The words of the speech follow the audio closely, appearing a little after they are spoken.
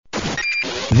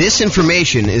This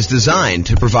information is designed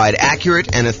to provide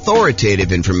accurate and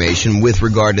authoritative information with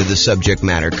regard to the subject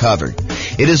matter covered.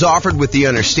 It is offered with the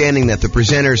understanding that the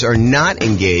presenters are not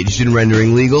engaged in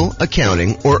rendering legal,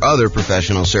 accounting, or other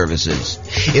professional services.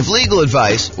 If legal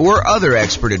advice or other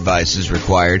expert advice is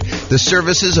required, the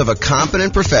services of a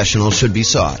competent professional should be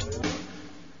sought.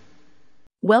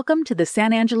 Welcome to the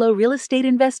San Angelo Real Estate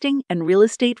Investing and Real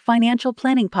Estate Financial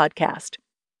Planning Podcast.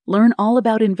 Learn all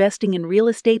about investing in real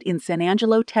estate in San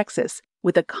Angelo, Texas,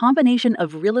 with a combination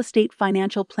of real estate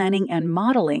financial planning and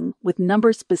modeling with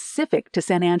numbers specific to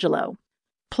San Angelo.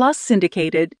 Plus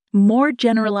syndicated, more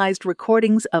generalized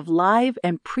recordings of live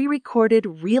and pre-recorded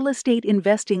real estate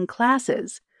investing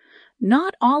classes,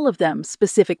 not all of them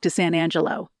specific to San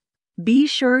Angelo. Be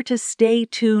sure to stay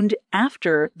tuned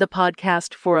after the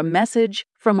podcast for a message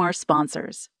from our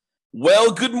sponsors.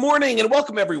 Well, good morning and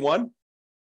welcome, everyone.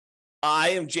 I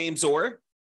am James Orr,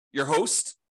 your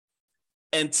host,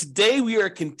 and today we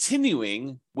are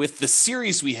continuing with the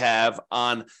series we have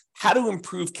on how to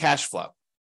improve cash flow.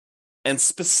 And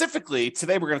specifically,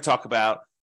 today we're going to talk about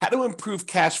how to improve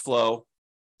cash flow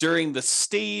during the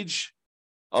stage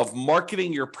of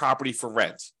marketing your property for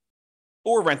rent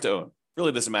or rent to own.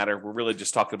 Really doesn't matter. We're really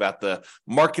just talking about the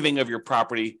marketing of your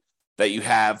property that you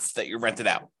have, that you're rented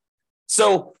out.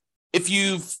 So if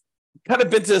you've kind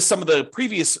of been to some of the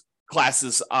previous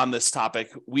classes on this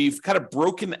topic, we've kind of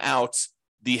broken out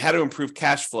the how to improve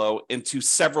cash flow into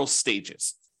several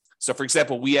stages. So for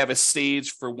example, we have a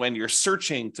stage for when you're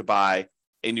searching to buy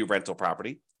a new rental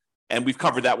property. And we've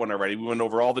covered that one already. We went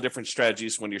over all the different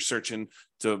strategies when you're searching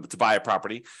to buy a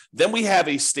property. Then we have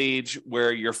a stage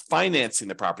where you're financing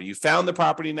the property. You found the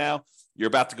property now, you're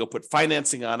about to go put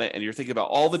financing on it, and you're thinking about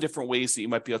all the different ways that you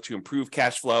might be able to improve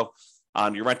cash flow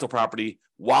on your rental property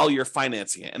while you're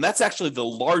financing it. And that's actually the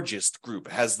largest group.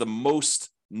 It has the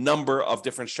most number of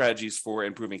different strategies for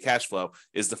improving cash flow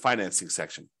is the financing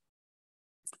section.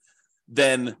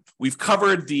 Then we've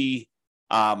covered the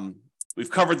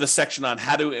section on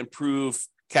how to improve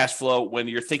cash flow when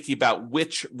you're thinking about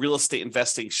which real estate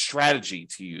investing strategy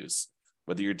to use,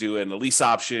 whether you're doing a lease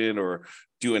option or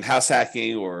doing house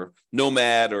hacking or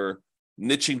nomad or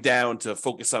niching down to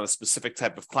focus on a specific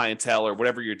type of clientele or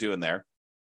whatever you're doing there.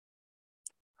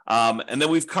 And then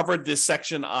we've covered this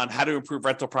section on how to improve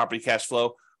rental property cash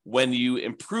flow when you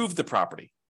improve the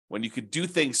property, when you could do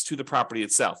things to the property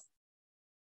itself.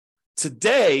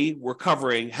 Today, we're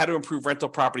covering how to improve rental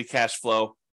property cash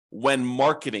flow when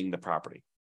marketing the property.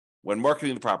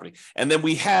 And then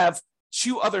we have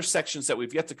two other sections that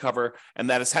we've yet to cover, and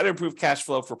that is how to improve cash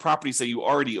flow for properties that you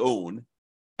already own,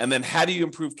 and then how do you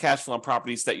improve cash flow on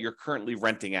properties that you're currently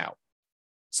renting out.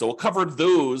 So we'll cover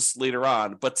those later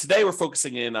on, but today we're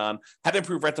focusing in on how to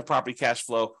improve rental property cash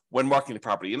flow when marketing the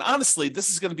property. And honestly, this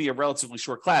is going to be a relatively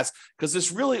short class because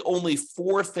there's really only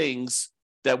 4 things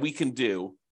that we can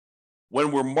do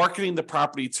when we're marketing the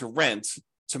property to rent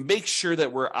to make sure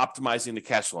that we're optimizing the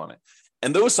cash flow on it.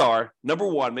 And those are, number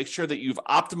 1, make sure that you've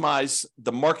optimized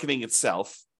the marketing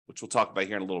itself, which we'll talk about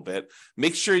here in a little bit.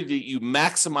 Make sure that you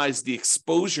maximize the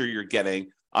exposure you're getting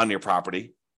on your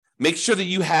property. Make sure that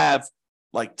you have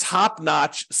like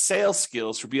top-notch sales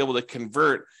skills to be able to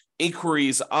convert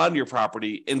inquiries on your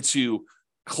property into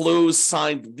closed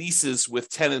signed leases with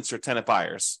tenants or tenant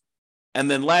buyers.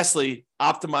 And then lastly,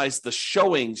 optimize the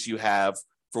showings you have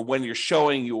for when you're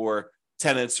showing your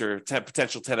tenants or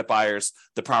potential tenant buyers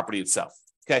the property itself.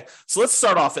 Okay, so let's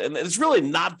start off, and it's really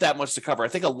not that much to cover. I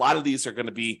think a lot of these are going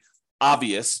to be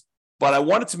obvious, but I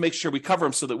wanted to make sure we cover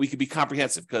them so that we could be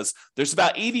comprehensive because there's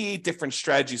about 88 different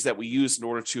strategies that we use in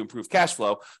order to improve cash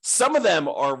flow. Some of them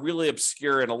are really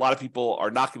obscure and a lot of people are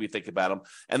not going to be thinking about them.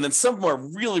 And then some of them are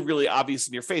really, really obvious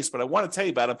in your face, but I want to tell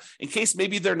you about them in case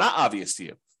maybe they're not obvious to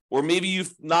you, or maybe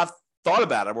you've not thought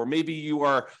about them, or maybe you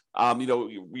are,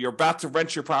 you're about to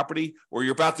rent your property or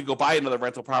you're about to go buy another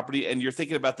rental property and you're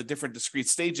thinking about the different discrete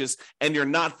stages and you're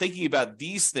not thinking about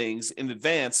these things in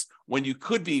advance when you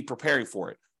could be preparing for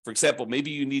it. For example,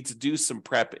 maybe you need to do some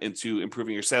prep into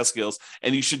improving your sales skills,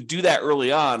 and you should do that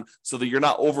early on so that you're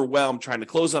not overwhelmed trying to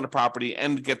close on a property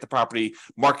and get the property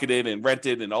marketed and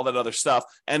rented and all that other stuff.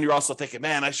 And you're also thinking,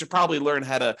 man, I should probably learn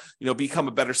how to, become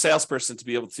a better salesperson to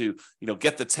be able to,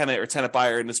 get the tenant or tenant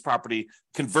buyer in this property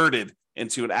converted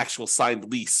into an actual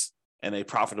signed lease and a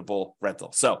profitable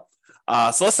rental. So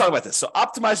let's talk about this. So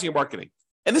optimizing your marketing.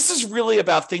 And this is really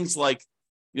about things like,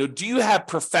 do you have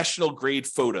professional grade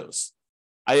photos?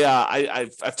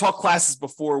 I've taught classes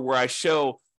before where I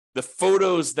show the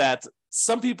photos that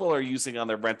some people are using on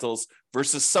their rentals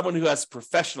versus someone who has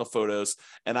professional photos.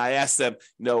 And I ask them,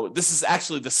 this is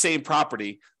actually the same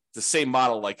property, the same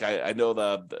model. Like I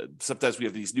know sometimes we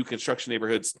have these new construction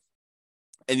neighborhoods,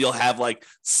 and you'll have like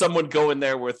someone go in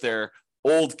there with their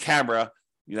old camera,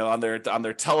 on their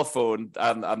telephone,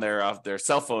 on their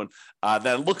cell phone,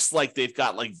 that looks like they've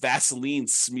got like Vaseline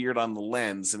smeared on the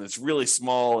lens, and it's really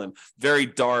small and very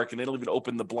dark, and they don't even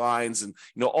open the blinds, and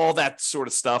all that sort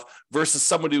of stuff, versus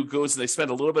someone who goes and they spend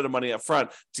a little bit of money up front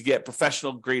to get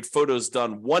professional grade photos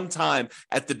done one time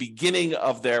at the beginning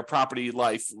of their property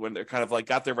life, when they're kind of like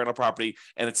got their rental property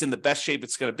and it's in the best shape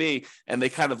it's going to be, and they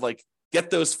kind of like get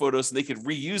those photos and they can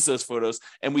reuse those photos,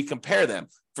 and we compare them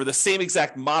for the same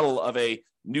exact model of a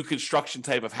new construction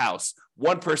type of house.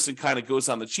 One person kind of goes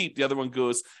on the cheap, the other one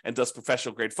goes and does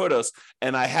professional grade photos.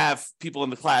 And I have people in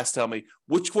the class tell me,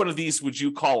 which one of these would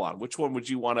you call on? Which one would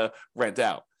you want to rent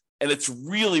out? And it's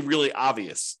really, really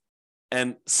obvious.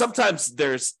 And sometimes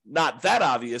there's not that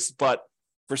obvious, but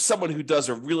for someone who does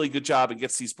a really good job and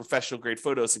gets these professional grade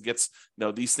photos and gets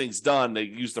these things done, they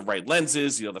use the right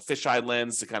lenses, the fisheye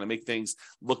lens to kind of make things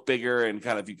look bigger, and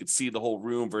kind of you could see the whole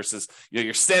room versus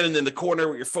you're standing in the corner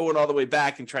with your phone all the way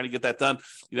back and trying to get that done.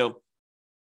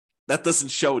 That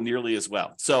doesn't show nearly as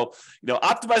well. So,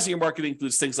 optimizing your marketing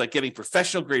includes things like getting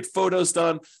professional grade photos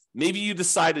done. Maybe you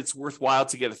decide it's worthwhile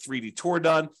to get a 3D tour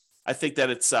done. I think that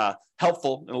it's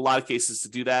helpful in a lot of cases to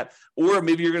do that. Or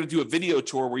maybe you're going to do a video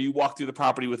tour where you walk through the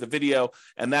property with a video.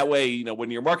 And that way,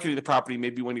 when you're marketing the property,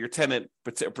 maybe when your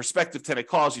prospective tenant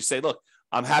calls, you say, look,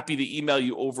 I'm happy to email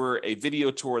you over a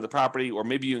video tour of the property, or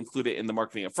maybe you include it in the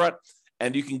marketing up front,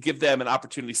 and you can give them an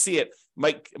opportunity to see it.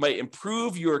 Might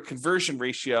improve your conversion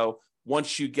ratio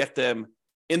once you get them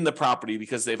in the property,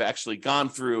 because they've actually gone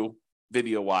through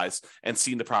video-wise and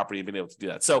seen the property and been able to do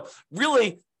that. So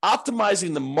really,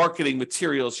 optimizing the marketing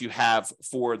materials you have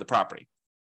for the property,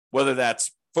 whether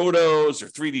that's photos or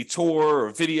 3D tour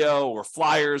or video or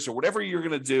flyers or whatever you're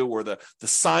going to do, or the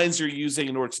signs you're using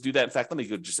in order to do that. In fact, let me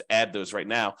go just add those right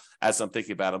now as I'm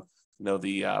thinking about them.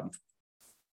 The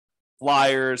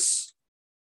flyers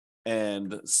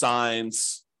and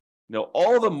signs,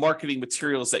 all the marketing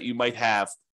materials that you might have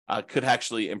could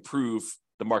actually improve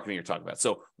the marketing you're talking about.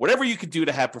 So whatever you could do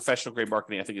to have professional grade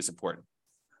marketing, I think is important.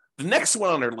 The next one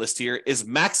on our list here is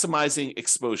maximizing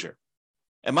exposure.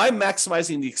 Am I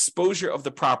maximizing the exposure of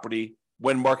the property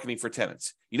when marketing for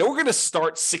tenants? We're going to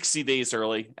start 60 days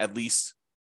early, at least,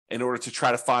 in order to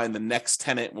try to find the next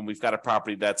tenant when we've got a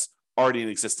property that's already in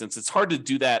existence. It's hard to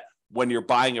do that when you're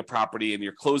buying a property and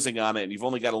you're closing on it and you've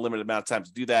only got a limited amount of time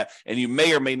to do that, and you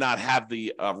may or may not have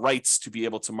the rights to be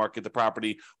able to market the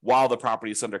property while the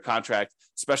property is under contract,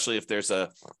 especially if there's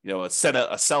a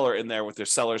seller in there with their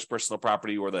seller's personal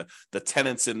property, or the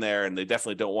tenants in there, and they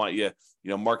definitely don't want you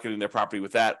marketing their property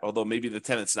with that, although maybe the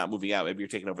tenant's not moving out, maybe you're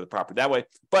taking over the property that way.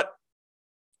 But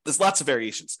there's lots of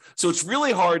variations. So it's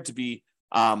really hard to be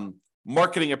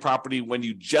marketing a property when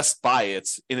you just buy it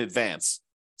in advance.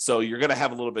 So you're going to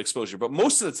have a little bit of exposure. But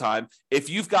most of the time,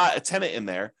 if you've got a tenant in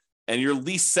there and your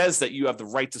lease says that you have the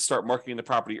right to start marketing the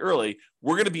property early,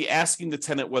 we're going to be asking the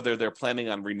tenant whether they're planning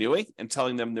on renewing and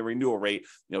telling them the renewal rate,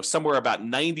 somewhere about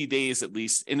 90 days at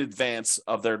least in advance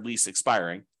of their lease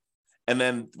expiring. And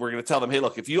then we're going to tell them, hey,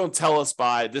 look, if you don't tell us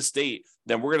by this date,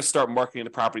 then we're going to start marketing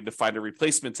the property to find a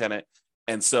replacement tenant.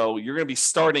 And so you're going to be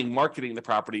starting marketing the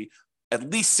property at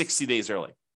least 60 days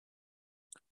early.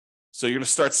 So you're going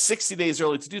to start 60 days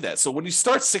early to do that. So when you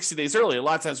start 60 days early, a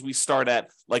lot of times we start at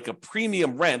like a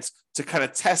premium rent to kind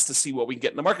of test to see what we can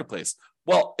get in the marketplace.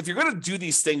 Well, if you're going to do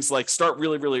these things like start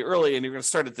really, really early and you're going to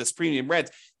start at this premium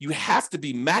rent, you have to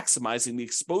be maximizing the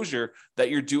exposure that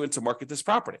you're doing to market this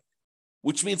property,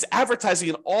 which means advertising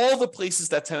in all the places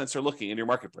that tenants are looking in your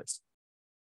marketplace.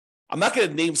 I'm not going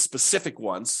to name specific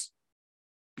ones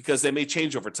because they may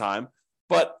change over time.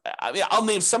 But I mean, I'll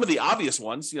name some of the obvious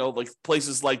ones, like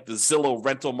places like the Zillow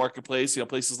rental marketplace,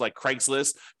 places like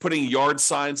Craigslist, putting yard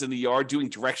signs in the yard, doing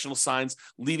directional signs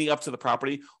leading up to the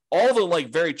property, all the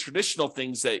like very traditional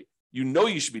things that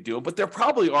you should be doing. But there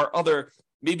probably are other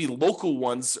maybe local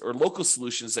ones or local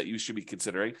solutions that you should be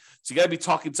considering. So you got to be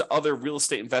talking to other real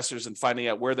estate investors and finding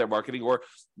out where they're marketing, or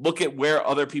look at where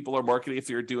other people are marketing. If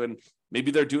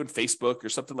maybe they're doing Facebook or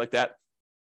something like that.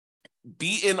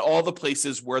 Be in all the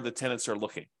places where the tenants are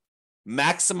looking.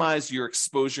 Maximize your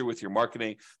exposure with your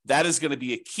marketing. That is going to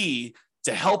be a key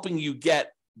to helping you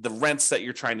get the rents that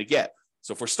you're trying to get.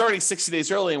 So if we're starting 60 days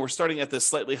early and we're starting at this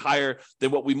slightly higher than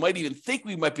what we might even think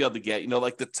we might be able to get,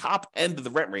 like the top end of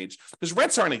the rent range, because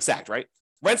rents aren't exact, right?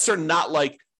 Rents are not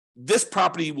like this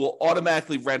property will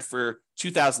automatically rent for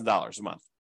 $2,000 a month.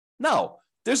 No,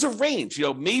 there's a range.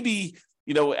 Maybe,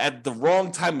 at the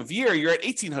wrong time of year, you're at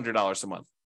 $1,800 a month.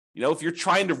 If you're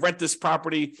trying to rent this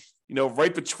property,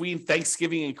 right between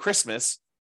Thanksgiving and Christmas,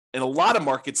 in a lot of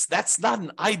markets, that's not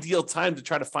an ideal time to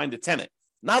try to find a tenant.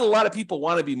 Not a lot of people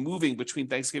want to be moving between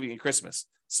Thanksgiving and Christmas,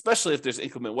 especially if there's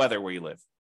inclement weather where you live,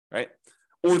 right?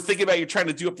 Or thinking about you're trying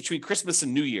to do it between Christmas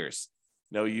and New Year's.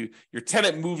 Your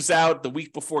tenant moves out the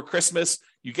week before Christmas,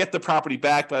 you get the property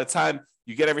back. By the time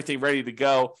you get everything ready to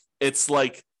go, it's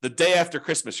like the day after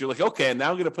Christmas. You're like, okay, now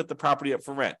I'm going to put the property up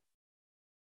for rent.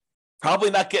 Probably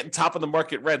not getting top of the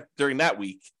market rent during that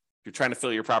week. You're trying to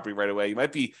fill your property right away. You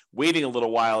might be waiting a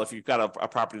little while if you've got a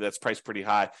property that's priced pretty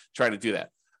high, trying to do that.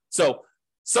 So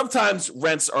sometimes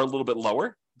rents are a little bit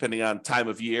lower, depending on time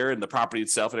of year and the property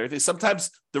itself and everything.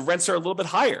 Sometimes the rents are a little bit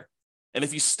higher. And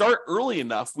if you start early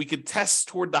enough, we could test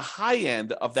toward the high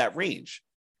end of that range,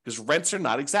 because rents are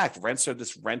not exact. Rents are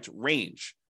this rent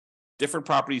range. Different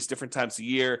properties, different times of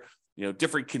year,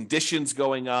 different conditions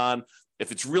going on.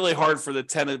 If it's really hard for the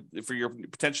tenant, for your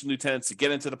potential new tenants to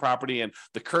get into the property, and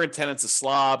the current tenant's a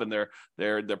slob and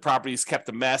their property's kept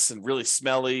a mess and really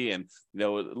smelly, and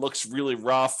it looks really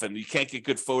rough, and you can't get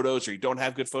good photos, or you don't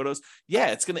have good photos,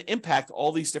 it's going to impact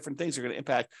all these different things. Are going to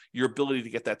impact your ability to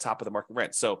get that top of the market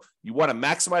rent. So you want to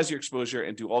maximize your exposure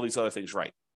and do all these other things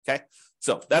right. Okay,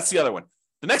 so that's the other one.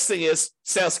 The next thing is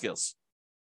sales skills.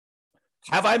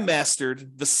 Have I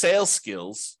mastered the sales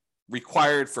skills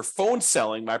required for phone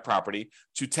selling my property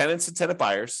to tenants and tenant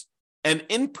buyers, and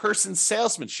in-person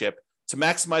salesmanship to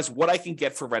maximize what I can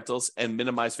get for rentals and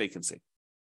minimize vacancy?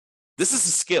 This is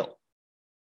a skill.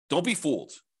 Don't be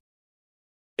fooled.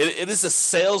 It is a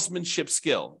salesmanship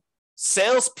skill.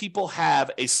 Salespeople have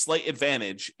a slight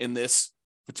advantage in this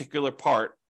particular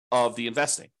part of the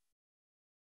investing,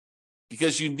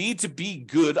 because you need to be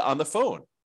good on the phone.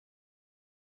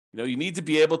 You need to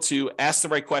be able to ask the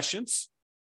right questions,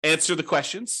 answer the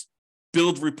questions,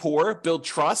 build rapport, build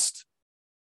trust,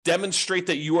 demonstrate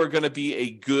that you are going to be a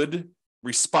good,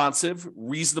 responsive,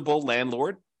 reasonable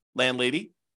landlord,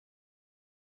 landlady.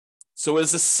 So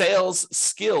it's a sales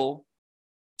skill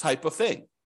type of thing.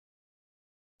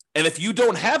 And if you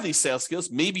don't have these sales skills,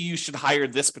 maybe you should hire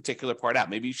this particular part out.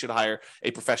 Maybe you should hire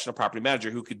a professional property manager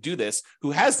who could do this,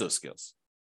 who has those skills.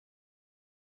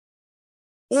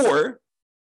 Or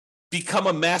become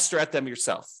a master at them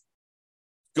yourself.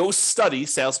 Go study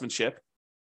salesmanship.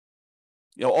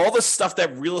 All the stuff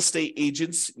that real estate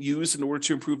agents use in order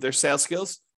to improve their sales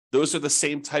skills, those are the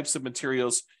same types of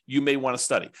materials you may want to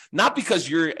study. Not because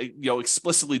you're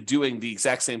explicitly doing the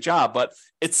exact same job, but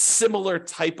it's similar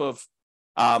type of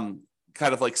kind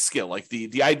of like skill, like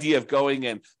the idea of going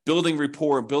and building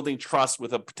rapport and building trust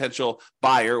with a potential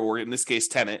buyer, or in this case,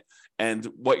 tenant, and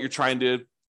what you're trying to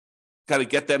kind of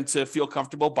get them to feel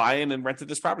comfortable buying and renting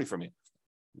this property from you,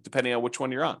 depending on which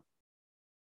one you're on.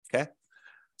 Okay.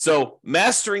 So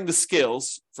mastering the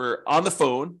skills for on the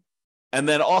phone, and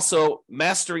then also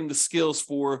mastering the skills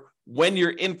for when you're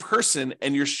in person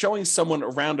and you're showing someone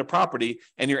around a property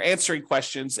and you're answering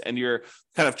questions and you're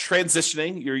kind of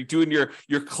transitioning, you're doing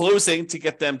your closing to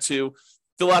get them to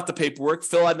fill out the paperwork,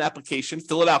 fill out an application,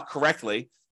 fill it out correctly,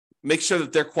 make sure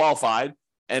that they're qualified,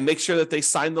 and make sure that they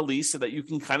sign the lease so that you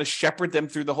can kind of shepherd them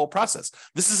through the whole process.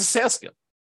 This is a sales skill.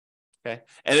 Okay.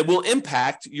 And it will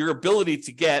impact your ability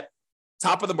to get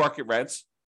top of the market rent,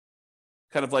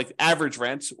 kind of like average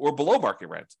rent, or below market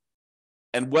rent,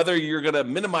 and whether you're going to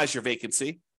minimize your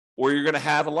vacancy or you're going to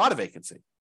have a lot of vacancy.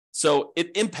 So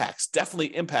it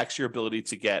definitely impacts your ability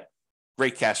to get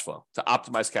great cash flow, to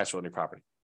optimize cash flow on your property.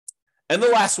 And the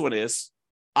last one is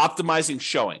optimizing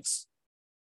showings.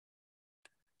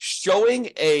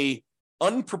 Showing a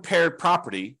unprepared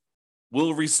property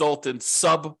will result in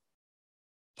subpar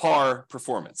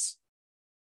performance.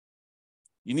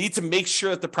 You need to make sure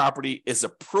that the property is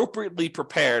appropriately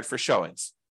prepared for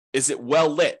showings. Is it well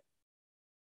lit?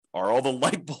 Are all the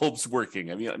light bulbs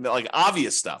working? I mean, like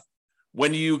obvious stuff.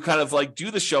 When you kind of like do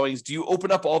the showings, do you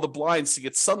open up all the blinds to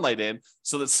get sunlight in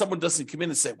so that someone doesn't come in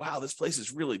and say, wow, this place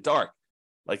is really dark.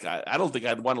 Like, I don't think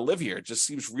I'd want to live here. It just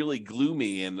seems really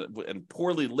gloomy and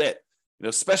poorly lit,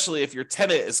 especially if your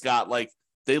tenant has got like,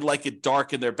 they like it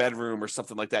dark in their bedroom or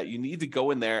something like that. You need to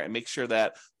go in there and make sure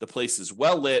that the place is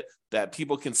well lit, that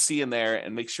people can see in there,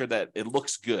 and make sure that it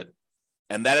looks good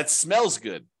and that it smells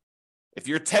good. If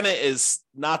your tenant is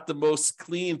not the most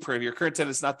clean, your current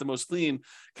tenant is not the most clean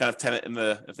kind of tenant in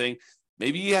the thing,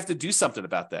 maybe you have to do something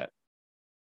about that.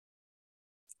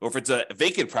 Or if it's a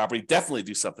vacant property, definitely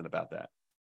do something about that.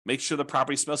 Make sure the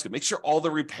property smells good. Make sure all the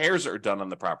repairs are done on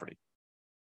the property.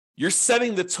 You're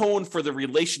setting the tone for the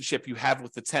relationship you have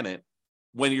with the tenant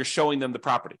when you're showing them the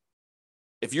property.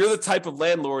 If you're the type of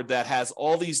landlord that has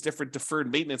all these different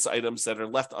deferred maintenance items that are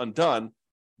left undone,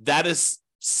 that is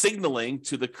signaling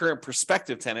to the current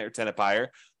prospective tenant or tenant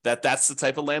buyer that that's the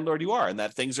type of landlord you are and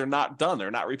that things are not done,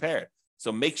 they're not repaired.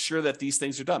 So make sure that these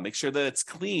things are done. Make sure that it's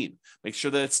clean. Make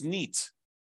sure that it's neat.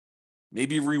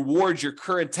 Maybe reward your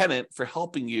current tenant for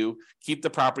helping you keep the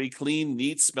property clean,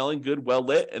 neat, smelling good, well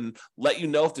lit, and let you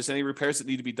know if there's any repairs that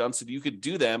need to be done so that you could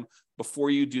do them before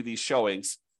you do these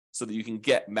showings so that you can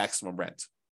get maximum rent.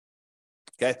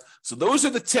 Okay, so those are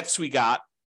the tips we got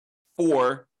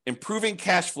for improving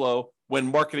cash flow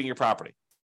when marketing your property.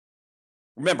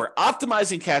 Remember,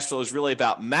 optimizing cash flow is really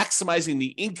about maximizing the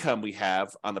income we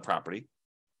have on the property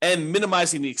and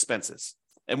minimizing the expenses.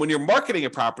 And when you're marketing a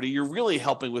property, you're really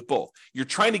helping with both. You're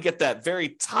trying to get that very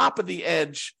top of the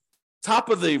edge, top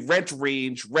of the rent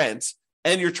range rent,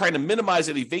 and you're trying to minimize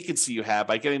any vacancy you have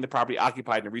by getting the property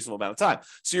occupied in a reasonable amount of time.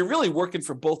 So you're really working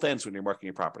from both ends when you're marketing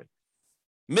your property.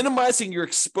 Minimizing your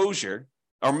exposure,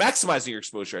 or maximizing your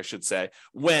exposure, I should say,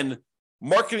 when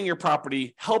marketing your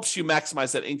property helps you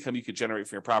maximize that income you could generate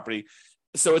from your property.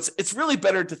 So it's really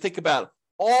better to think about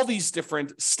all these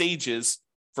different stages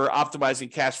for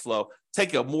optimizing cash flow.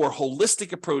 Take a more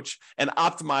holistic approach and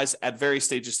optimize at various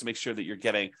stages to make sure that you're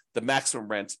getting the maximum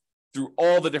rent through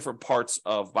all the different parts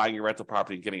of buying your rental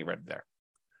property and getting it rented there.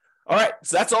 All right,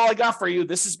 so that's all I got for you.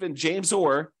 This has been James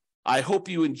Orr. I hope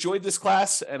you enjoyed this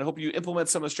class and I hope you implement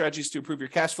some of the strategies to improve your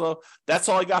cash flow. That's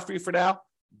all I got for you for now.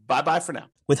 Bye-bye for now.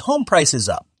 With home prices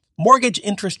up, mortgage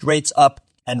interest rates up,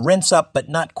 and rents up, but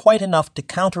not quite enough to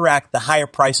counteract the higher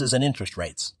prices and interest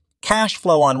rates, cash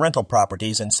flow on rental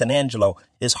properties in San Angelo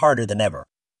is harder than ever.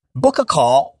 Book a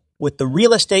call with the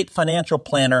Real Estate Financial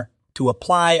Planner to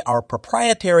apply our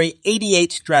proprietary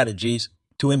 88 strategies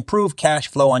to improve cash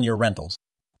flow on your rentals.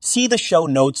 See the show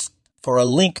notes for a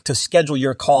link to schedule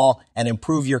your call and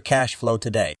improve your cash flow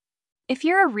today. If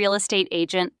you're a real estate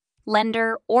agent,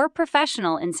 lender, or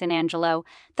professional in San Angelo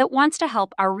that wants to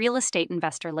help our real estate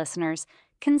investor listeners,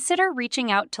 consider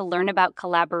reaching out to learn about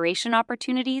collaboration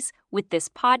opportunities with this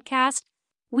podcast.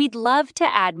 We'd love to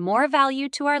add more value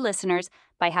to our listeners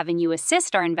by having you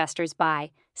assist our investors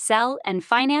buy, sell, and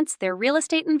finance their real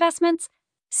estate investments.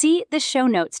 See the show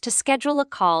notes to schedule a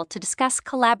call to discuss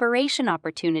collaboration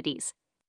opportunities.